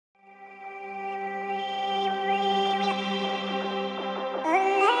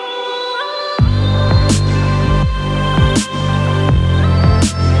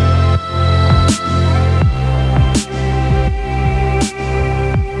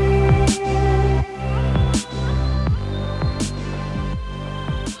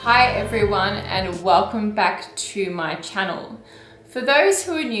Hi everyone and welcome back to my channel. For those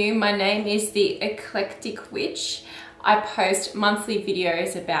who are new, my name is the Eclectic Witch. I post monthly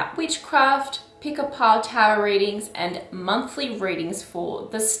videos about witchcraft, pick-a-pile tarot readings and monthly readings for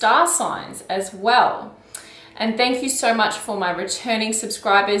the star signs as well. And thank you so much for my returning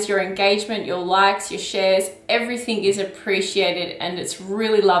subscribers. Your engagement, your likes, your shares, everything is appreciated, and it's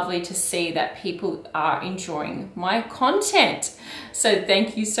really lovely to see that people are enjoying my content. So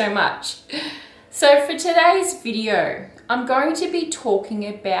thank you so much. So for today's video, I'm going to be talking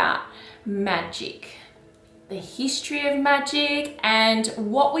about magic, the history of magic and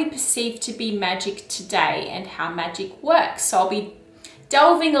what we perceive to be magic today and how magic works. So I'll be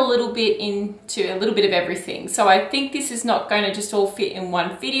delving a little bit into a little bit of everything. So I think this is not going to just all fit in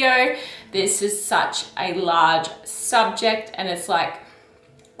one video. This is such a large subject and it's like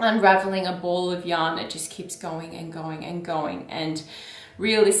unraveling a ball of yarn that just keeps going and going and going. And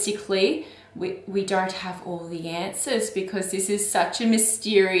realistically, we don't have all the answers because this is such a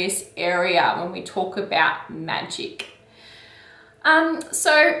mysterious area when we talk about magic.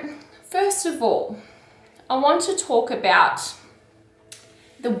 So first of all, I want to talk about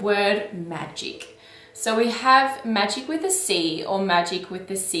the word magic. So we have magic with a C or magic with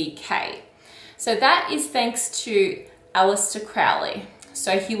the CK. So that is thanks to Aleister Crowley.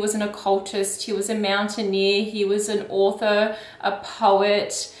 So he was an occultist, he was a mountaineer, he was an author, a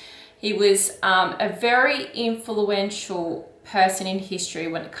poet. He was a very influential person in history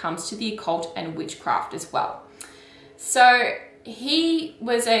when it comes to the occult and witchcraft as well. So he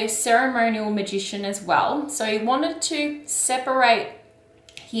was a ceremonial magician as well. So he wanted to separate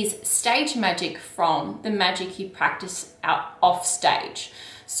his stage magic from the magic he practiced out off stage.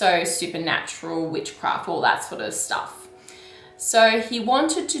 So supernatural, witchcraft, all that sort of stuff. So he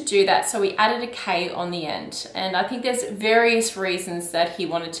wanted to do that, so he added a K on the end. And I think there's various reasons that he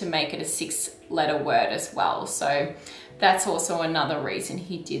wanted to make it a 6-letter word as well. So that's also another reason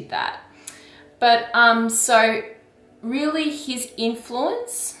he did that. But so really his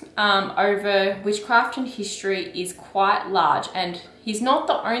influence over witchcraft and history is quite large, and he's not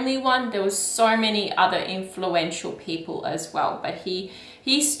the only one. There was so many other influential people as well, but he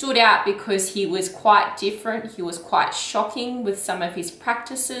stood out because he was quite different. He was quite shocking with some of his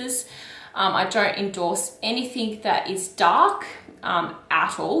practices. I don't endorse anything that is dark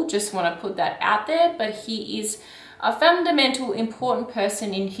at all, just want to put that out there, but he is a fundamental important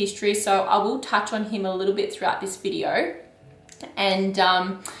person in history, so I will touch on him a little bit throughout this video. And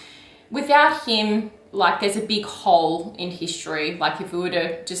without him, like, there's a big hole in history. Like if we were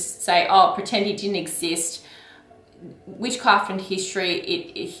to just say, oh, pretend he didn't exist, witchcraft and history,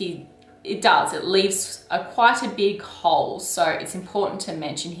 it leaves quite a big hole. So it's important to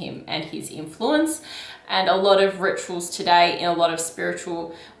mention him and his influence. And a lot of rituals today in a lot of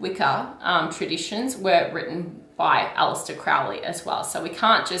spiritual Wicca traditions were written by Aleister Crowley as well. So we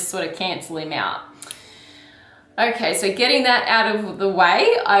can't just sort of cancel him out. Okay, so getting that out of the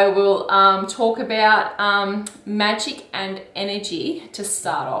way, I will talk about magic and energy to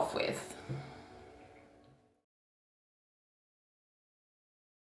start off with.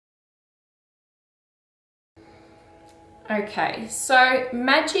 Okay, so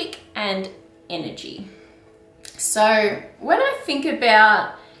magic and energy. So when I think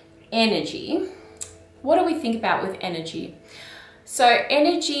about energy, what do we think about with energy? So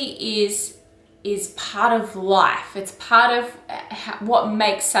energy is part of life. It's part of what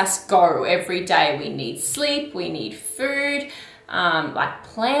makes us go every day. We need sleep, we need food. Like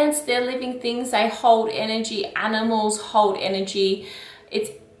plants, they're living things, they hold energy. Animals hold energy.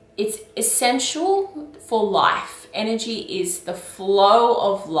 It's essential for life. Energy is the flow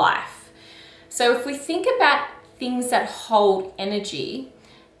of life. So if we think about things that hold energy,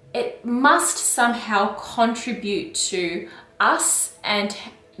 it must somehow contribute to us and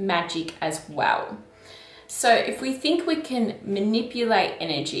magic as well. So if we think we can manipulate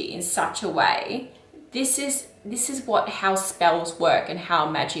energy in such a way, this is how spells work and how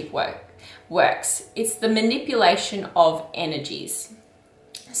magic works. It's the manipulation of energies.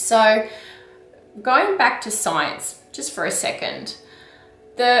 So going back to science just for a second,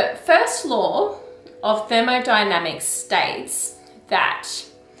 the first law of thermodynamics states that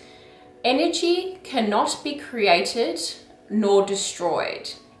energy cannot be created nor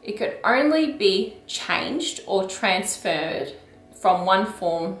destroyed. It could only be changed or transferred from one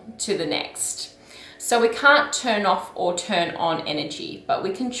form to the next. So we can't turn off or turn on energy, but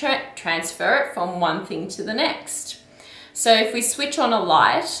we can transfer it from one thing to the next. So if we switch on a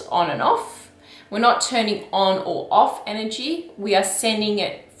light on and off, we're not turning on or off energy, we are sending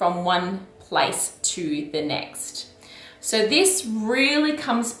it from one place to the next. So this really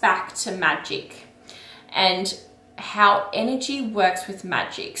comes back to magic and how energy works with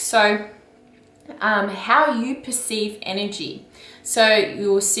magic. So how you perceive energy. So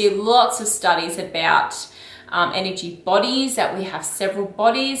you'll see lots of studies about energy bodies, that we have several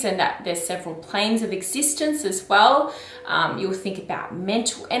bodies and that there's several planes of existence as well. You'll think about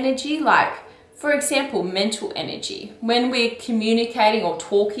mental energy, like for example, mental energy. When we're communicating or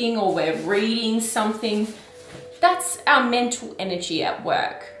talking or we're reading something, that's our mental energy at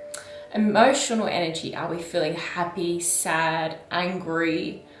work. Emotional energy, are we feeling happy, sad,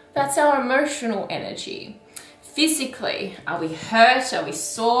 angry? That's our emotional energy. Physically, are we hurt? Are we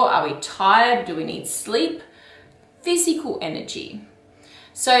sore? Are we tired? Do we need sleep? Physical energy.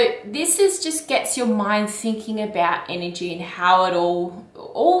 So this is just gets your mind thinking about energy and how it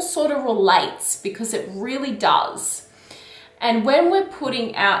all sort of relates, because it really does. And when we're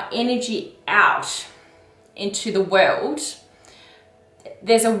putting our energy out into the world,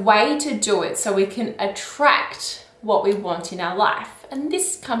 there's a way to do it so we can attract what we want in our life. And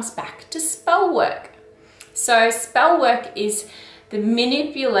this comes back to spell work. So spell work is the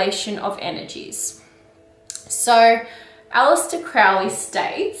manipulation of energies. So Aleister Crowley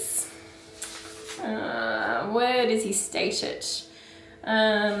states, where does he state it?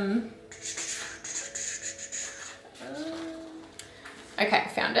 Okay,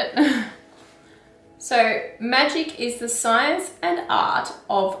 found it. So magic is the science and art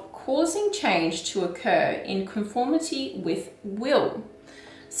of causing change to occur in conformity with will.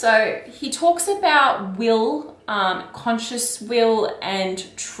 So he talks about will, conscious will and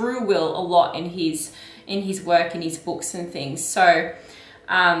true will a lot in his work, in his books and things. So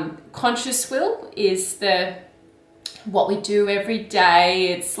conscious will is what we do every day.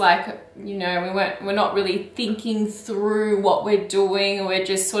 It's like, you know, we're not really thinking through what we're doing. We're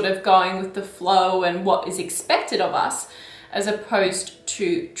just sort of going with the flow and what is expected of us, as opposed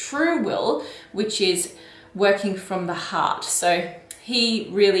to true will, which is working from the heart. So he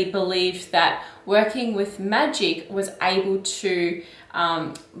really believed that working with magic was able to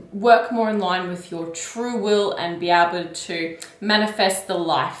work more in line with your true will and be able to manifest the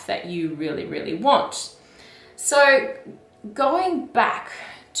life that you really, really want. So going back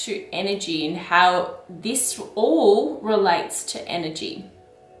to energy and how this all relates to energy.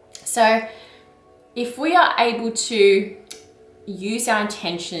 So if we are able to use our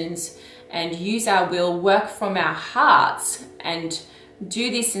intentions and use our will, work from our hearts, and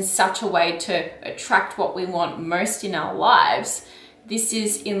do this in such a way to attract what we want most in our lives, this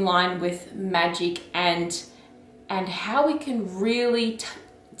is in line with magic and how we can really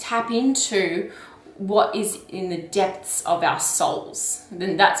tap into what is in the depths of our souls.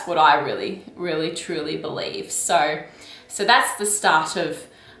 Then that's what I really, really, truly believe. So that's the start of,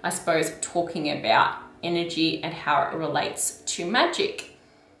 I suppose, talking about energy and how it relates to magic.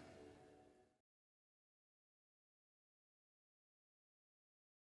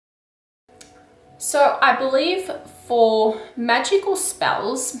 So I believe for magical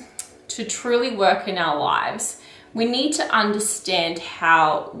spells to truly work in our lives, we need to understand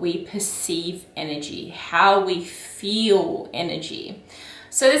how we perceive energy, how we feel energy.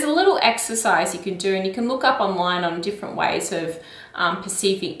 So there's a little exercise you can do, and you can look up online on different ways of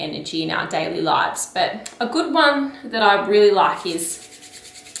perceiving energy in our daily lives. But a good one that I really like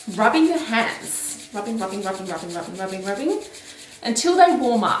is rubbing your hands. Rubbing until they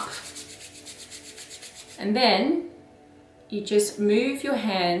warm up. And then you just move your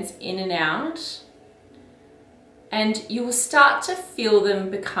hands in and out, and you will start to feel them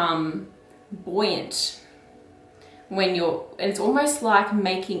become buoyant. It's almost like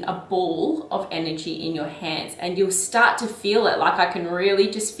making a ball of energy in your hands, and you'll start to feel it. Like I can really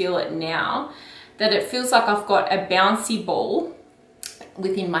just feel it now, that it feels like I've got a bouncy ball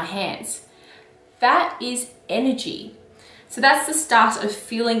within my hands. That is energy. So that's the start of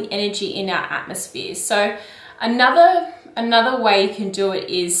feeling energy in our atmosphere. So another way you can do it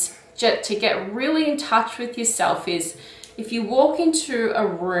is to get really in touch with yourself is if you walk into a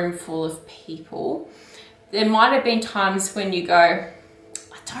room full of people, there might have been times when you go, I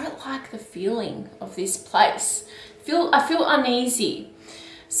don't like the feeling of this place. I feel uneasy.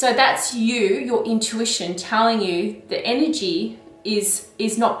 So that's your intuition telling you the energy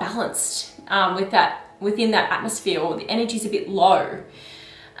is not balanced within that atmosphere, or the energy is a bit low.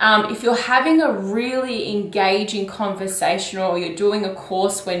 If you're having a really engaging conversation, or you're doing a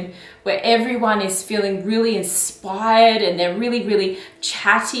course where everyone is feeling really inspired and they're really, really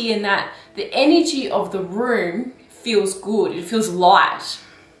chatty, and that the energy of the room feels good, it feels light.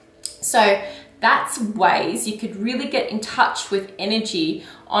 So That's ways you could really get in touch with energy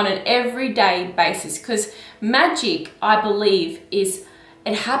on an everyday basis, because magic, I believe,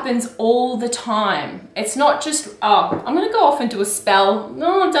 it happens all the time. It's not just, oh, I'm gonna go off and do a spell.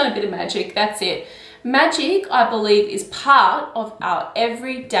 No, I've done a bit of magic, that's it. Magic, I believe, is part of our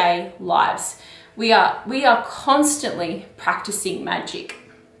everyday lives. We are constantly practicing magic.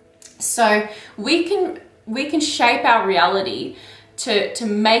 So we can shape our reality to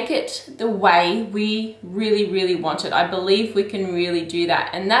make it the way we really want it. I believe we can really do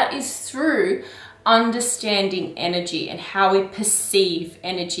that. And that is through understanding energy and how we perceive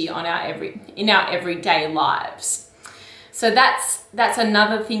energy in our everyday lives. So that's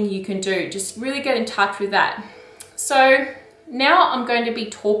another thing you can do. Just really get in touch with that. So now I'm going to be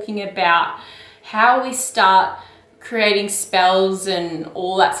talking about how we start creating spells and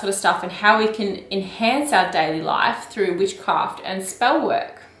all that sort of stuff, and how we can enhance our daily life through witchcraft and spell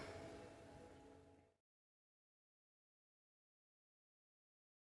work.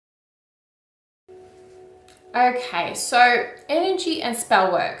 Okay, so energy and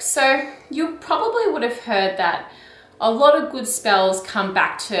spell work. So you probably would have heard that a lot of good spells come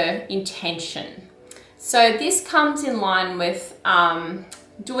back to intention. So this comes in line with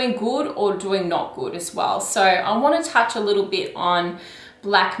doing good or doing not good as well. So I want to touch a little bit on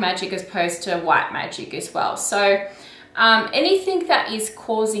black magic as opposed to white magic as well. So anything that is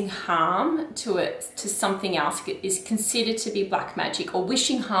causing harm to something else is considered to be black magic, or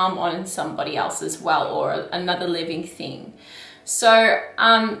wishing harm on somebody else as well, or another living thing. So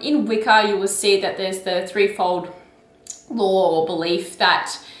in Wicca, you will see that there's the threefold law or belief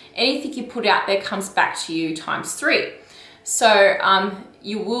that anything you put out there comes back to you times 3. So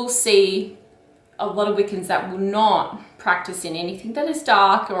you will see a lot of Wiccans that will not practice in anything that is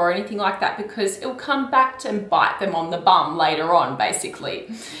dark or anything like that, because it will come back to bite them on the bum later on, basically.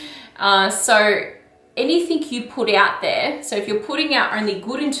 So anything you put out there, so if you're putting out only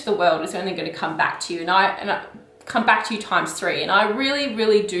good into the world, it's only going to come back to you, and I come back to you times 3. And I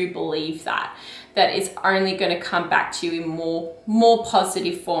really do believe that it's only going to come back to you in more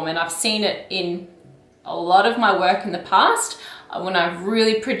positive form. And I've seen it in a lot of my work in the past. When I've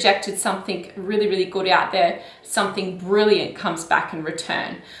really projected something really good out there, something brilliant comes back in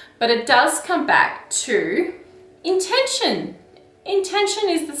return. But it does come back to intention. Intention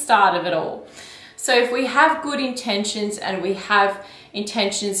is the start of it all. So if we have good intentions and we have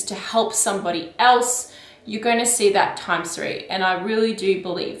intentions to help somebody else, you're going to see that times 3. And I really do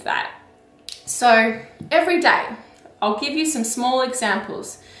believe that. So every day, I'll give you some small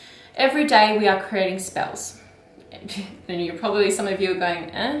examples. Every day we are creating spells. And you're probably, some of you are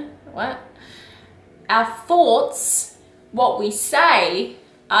going, what? Our thoughts, what we say,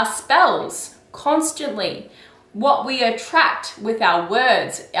 are spells constantly. What we attract with our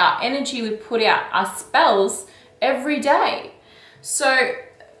words, our energy we put out, are spells every day. So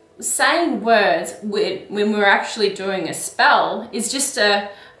saying words when we're actually doing a spell is just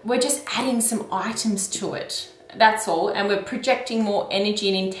we're just adding some items to it. That's all. And we're projecting more energy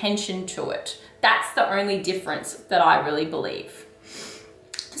and intention to it. That's the only difference that I really believe.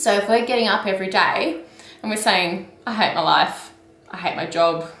 So if we're getting up every day and we're saying, I hate my life, I hate my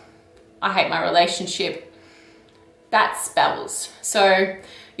job, I hate my relationship, that's spells. So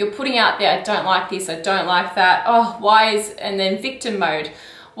you're putting out there, I don't like this, I don't like that, and then victim mode.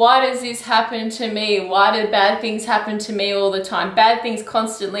 Why does this happen to me? Why do bad things happen to me all the time? Bad things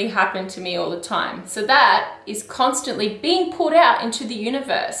constantly happen to me all the time. So that is constantly being put out into the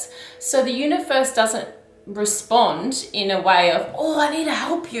universe. So the universe doesn't respond in a way of, oh, I need to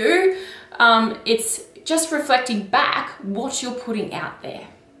help you. It's just reflecting back what you're putting out there.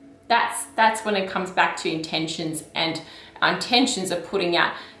 That's when it comes back to intentions, and our intentions are putting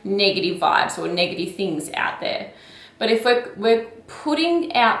out negative vibes or negative things out there. But if we're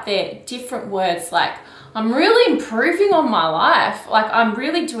putting out there different words like, I'm really improving on my life, like I'm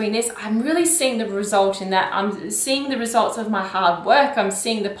really doing this, I'm really seeing the result in that, I'm seeing the results of my hard work, I'm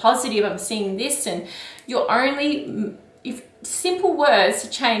seeing the positive, I'm seeing this, and if simple words to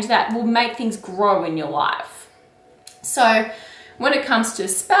change that will make things grow in your life. So when it comes to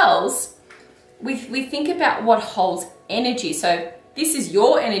spells, we think about what holds energy. So this is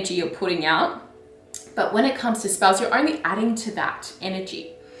your energy you're putting out. But when it comes to spells, you're only adding to that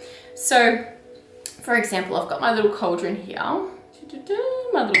energy. So, for example, I've got my little cauldron here.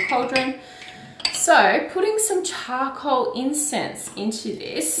 My little cauldron. So, putting some charcoal incense into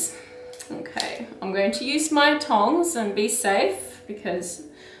this. Okay, I'm going to use my tongs and be safe, because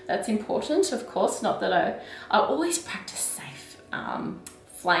that's important, of course. Not that I always practice safe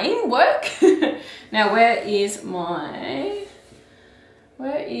flame work. Now, where is my...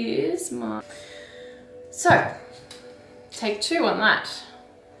 So, take 2 on that.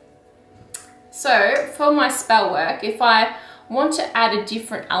 So, for my spell work, if I want to add a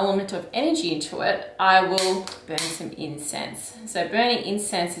different element of energy into it, I will burn some incense. So burning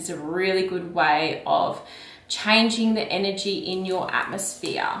incense is a really good way of changing the energy in your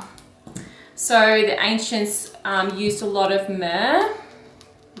atmosphere. So the ancients used a lot of myrrh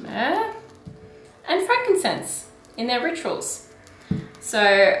and frankincense in their rituals. So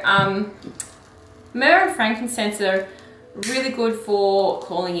myrrh and frankincense are really good for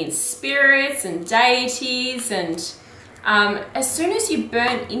calling in spirits and deities, and as soon as you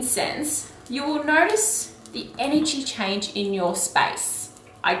burn incense, you will notice the energy change in your space.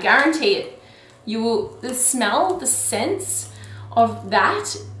 I guarantee it. You will, the smell, the sense of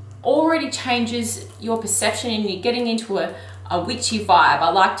that already changes your perception, and you're getting into a witchy vibe. I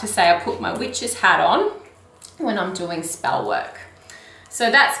like to say I put my witch's hat on when I'm doing spell work.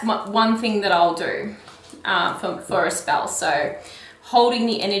 So that's one thing that I'll do for a spell. So holding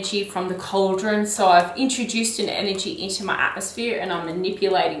the energy from the cauldron. So I've introduced an energy into my atmosphere and I'm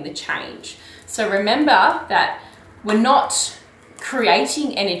manipulating the change. So remember that we're not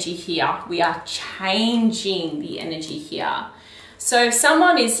creating energy here, we are changing the energy here. So if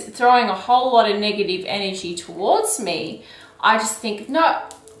someone is throwing a whole lot of negative energy towards me, I just think, no,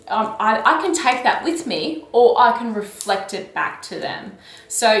 I can take that with me, or I can reflect it back to them.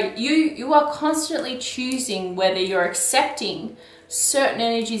 So you are constantly choosing whether you're accepting certain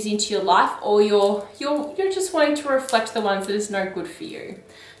energies into your life, or you're just wanting to reflect the ones that is no good for you.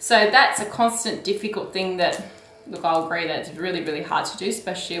 So that's a constant difficult thing that, look, I'll agree that it's really, really hard to do,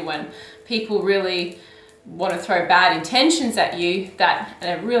 especially when people really want to throw bad intentions at you, and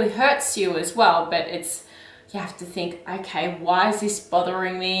it really hurts you as well. But you have to think, okay, why is this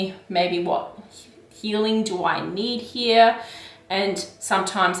bothering me? Maybe what healing do I need here? And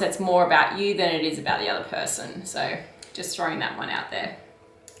sometimes that's more about you than it is about the other person. So just throwing that one out there.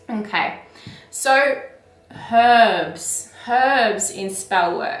 Okay, so herbs in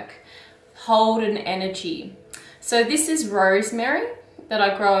spell work hold an energy. So this is rosemary that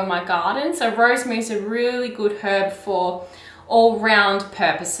I grow in my garden. So rosemary is a really good herb for all-round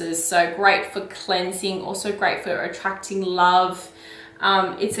purposes. So great for cleansing, also great for attracting love.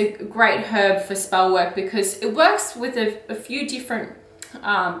 It's a great herb for spell work because it works with a few different,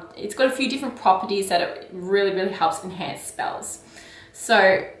 it's got a few different properties that it really, really helps enhance spells.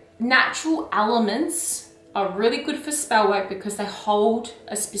 So natural elements are really good for spell work because they hold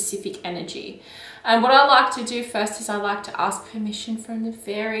a specific energy. And what I like to do first is I like to ask permission from the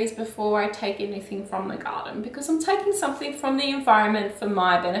fairies before I take anything from the garden, because I'm taking something from the environment for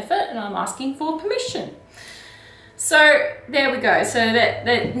my benefit and I'm asking for permission. So there we go. So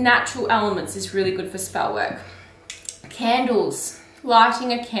that natural elements is really good for spell work. Candles,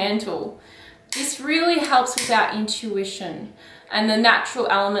 lighting a candle. This really helps with our intuition, and the natural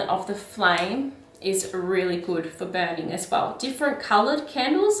element of the flame is really good for burning as well. Different colored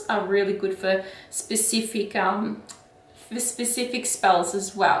candles are really good for specific spells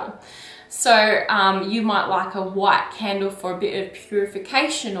as well. So you might like a white candle for a bit of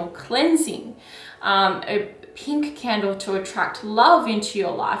purification or cleansing, a pink candle to attract love into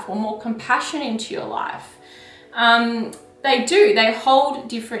your life or more compassion into your life. They hold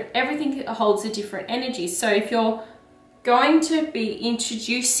different, everything holds a different energy. So if you're going to be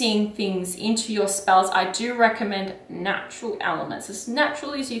introducing things into your spells, I do recommend natural elements, as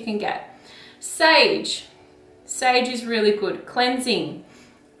natural as you can get. Sage is really good, cleansing.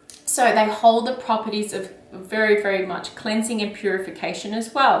 So they hold the properties of very, very much cleansing and purification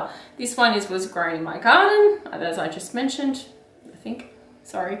as well. This one was grown in my garden, as I just mentioned, I think,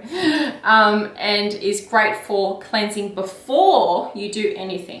 sorry, and is great for cleansing before you do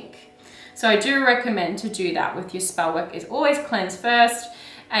anything. So I do recommend to do that with your spell work, is always cleanse first,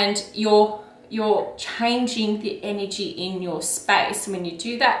 and you're changing the energy in your space. When you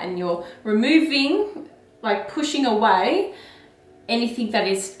do that and you're removing, like pushing away anything that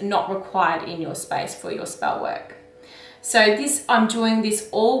is not required in your space for your spell work. So I'm doing this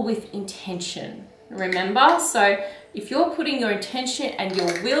all with intention, remember? So if you're putting your intention and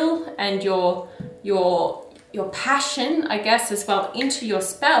your will and your passion, I guess, as well into your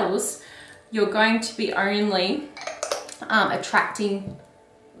spells, you're going to be only attracting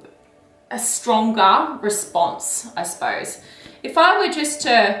a stronger response, I suppose. If I were just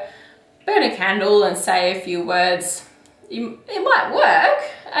to burn a candle and say a few words, it might work,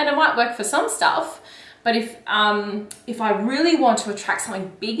 and it might work for some stuff, but if I really want to attract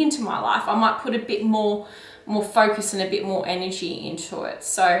something big into my life, I might put a bit more focus and a bit more energy into it.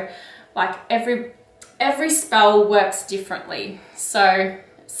 So like every spell works differently. So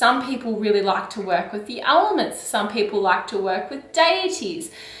Some people really like to work with the elements. Some people like to work with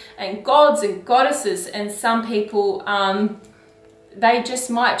deities and gods and goddesses, and some people, they just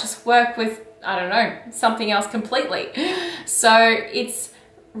might just work with, I don't know, something else completely. So it's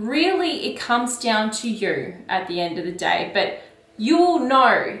really, it comes down to you at the end of the day, but you'll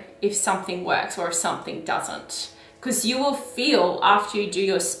know if something works or if something doesn't, because you will feel after you do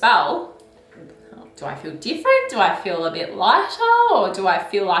your spell, do I feel different? Do I feel a bit lighter? Or do I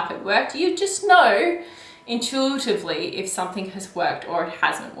feel like it worked? You just know intuitively if something has worked or it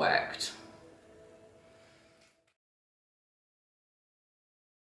hasn't worked.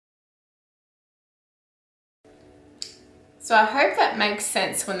 So I hope that makes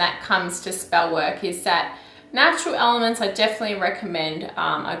sense when that comes to spell work, is that natural elements I definitely recommend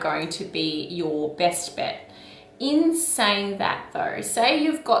are going to be your best bet. In saying that though, say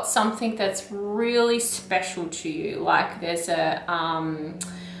you've got something that's really special to you, like there's a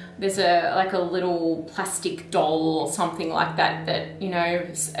like a little plastic doll or something like that that, you know,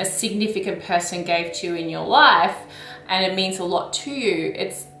 a significant person gave to you in your life and it means a lot to you.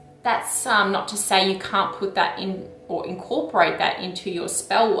 That's not to say you can't put that in or incorporate that into your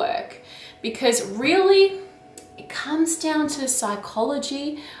spell work, because really it comes down to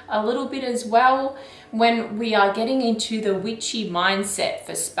psychology a little bit as well when we are getting into the witchy mindset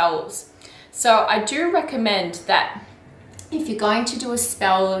for spells. So I do recommend that if you're going to do a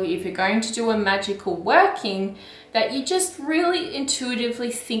spell, if you're going to do a magical working, that you just really intuitively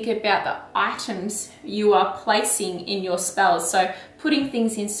think about the items you are placing in your spells. So putting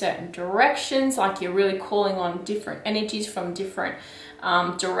things in certain directions, like you're really calling on different energies from different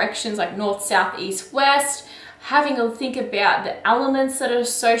directions, like north, south, east, west. Having a think about the elements that are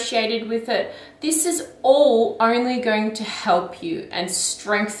associated with it. This is all only going to help you and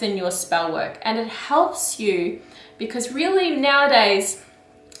strengthen your spell work. And it helps you because really nowadays,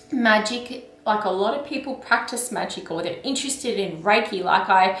 magic, like a lot of people practice magic or they're interested in Reiki. Like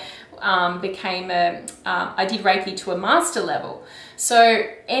I did Reiki to a master level. So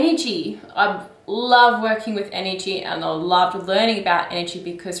energy, I love working with energy and I loved learning about energy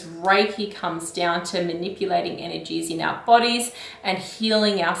because Reiki comes down to manipulating energies in our bodies and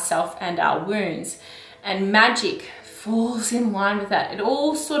healing ourselves and our wounds. And magic falls in line with that. It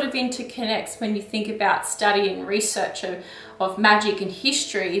all sort of interconnects when you think about study and research of magic and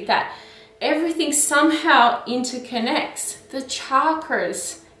history, that everything somehow interconnects. The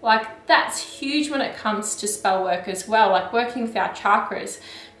chakras, like that's huge when it comes to spell work as well, like working with our chakras,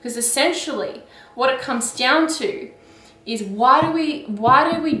 because essentially what it comes down to is why do we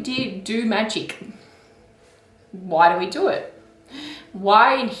do magic? Why do we do it?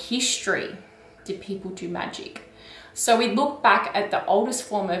 Why in history did people do magic? So we look back at the oldest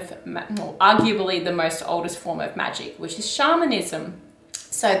form of, well, arguably the most oldest form of magic, which is shamanism.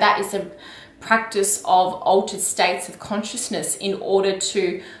 So that is a practice of altered states of consciousness in order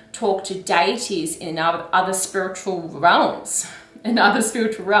to talk to deities in other spiritual realms. And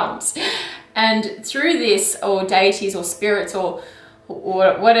through this, or deities or spirits or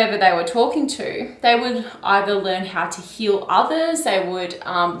whatever they were talking to, they would either learn how to heal others, they would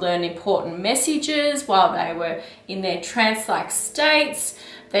learn important messages while they were in their trance-like states,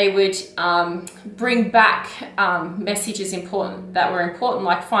 they would bring back messages that were important,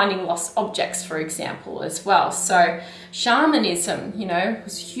 like finding lost objects, for example, as well. So shamanism, you know,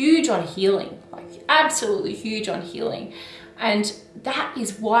 was huge on healing, like absolutely huge on healing. And that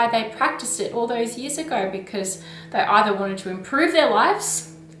is why they practiced it all those years ago, because they either wanted to improve their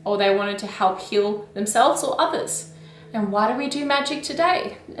lives or they wanted to help heal themselves or others. And why do we do magic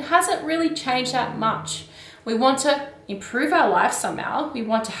today? It hasn't really changed that much. We want to improve our life somehow, we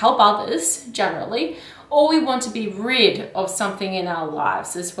want to help others generally, or we want to be rid of something in our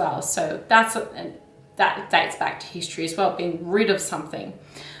lives as well. So that dates back to history as well, being rid of something.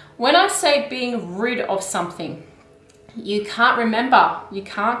 When I say being rid of something, you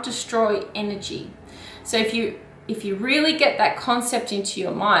can't destroy energy. So if you really get that concept into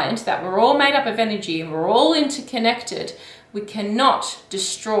your mind that we're all made up of energy and we're all interconnected, we cannot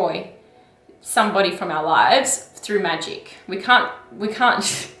destroy somebody from our lives through magic. We can't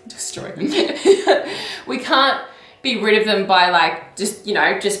destroy them. We can't be rid of them by like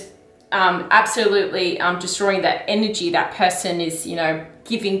absolutely destroying that energy that person is, you know,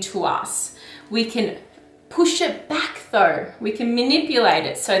 giving to us. We can push it back though. We can manipulate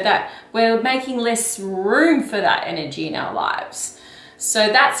it so that we're making less room for that energy in our lives. So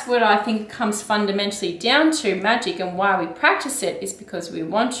that's what I think comes fundamentally down to magic, and why we practice it is because we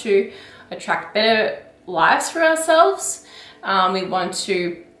want to attract better lives for ourselves. We want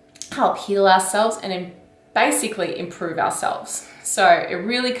to help heal ourselves and basically improve ourselves. So it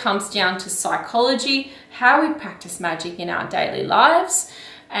really comes down to psychology, how we practice magic in our daily lives,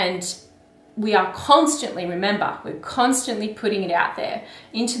 and we are constantly, remember, we're constantly putting it out there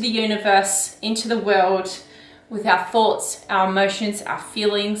into the universe, into the world, with our thoughts, our emotions, our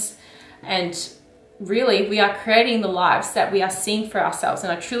feelings, and really we are creating the lives that we are seeing for ourselves.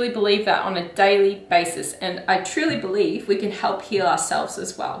 And I truly believe that on a daily basis, and I truly believe we can help heal ourselves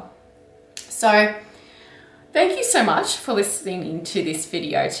as well. So thank you so much for listening to this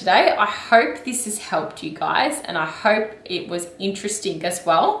video today. I hope this has helped you guys, and I hope it was interesting as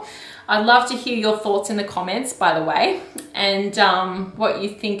well. I'd love to hear your thoughts in the comments, by the way, and what you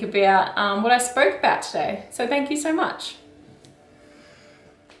think about what I spoke about today. So thank you so much.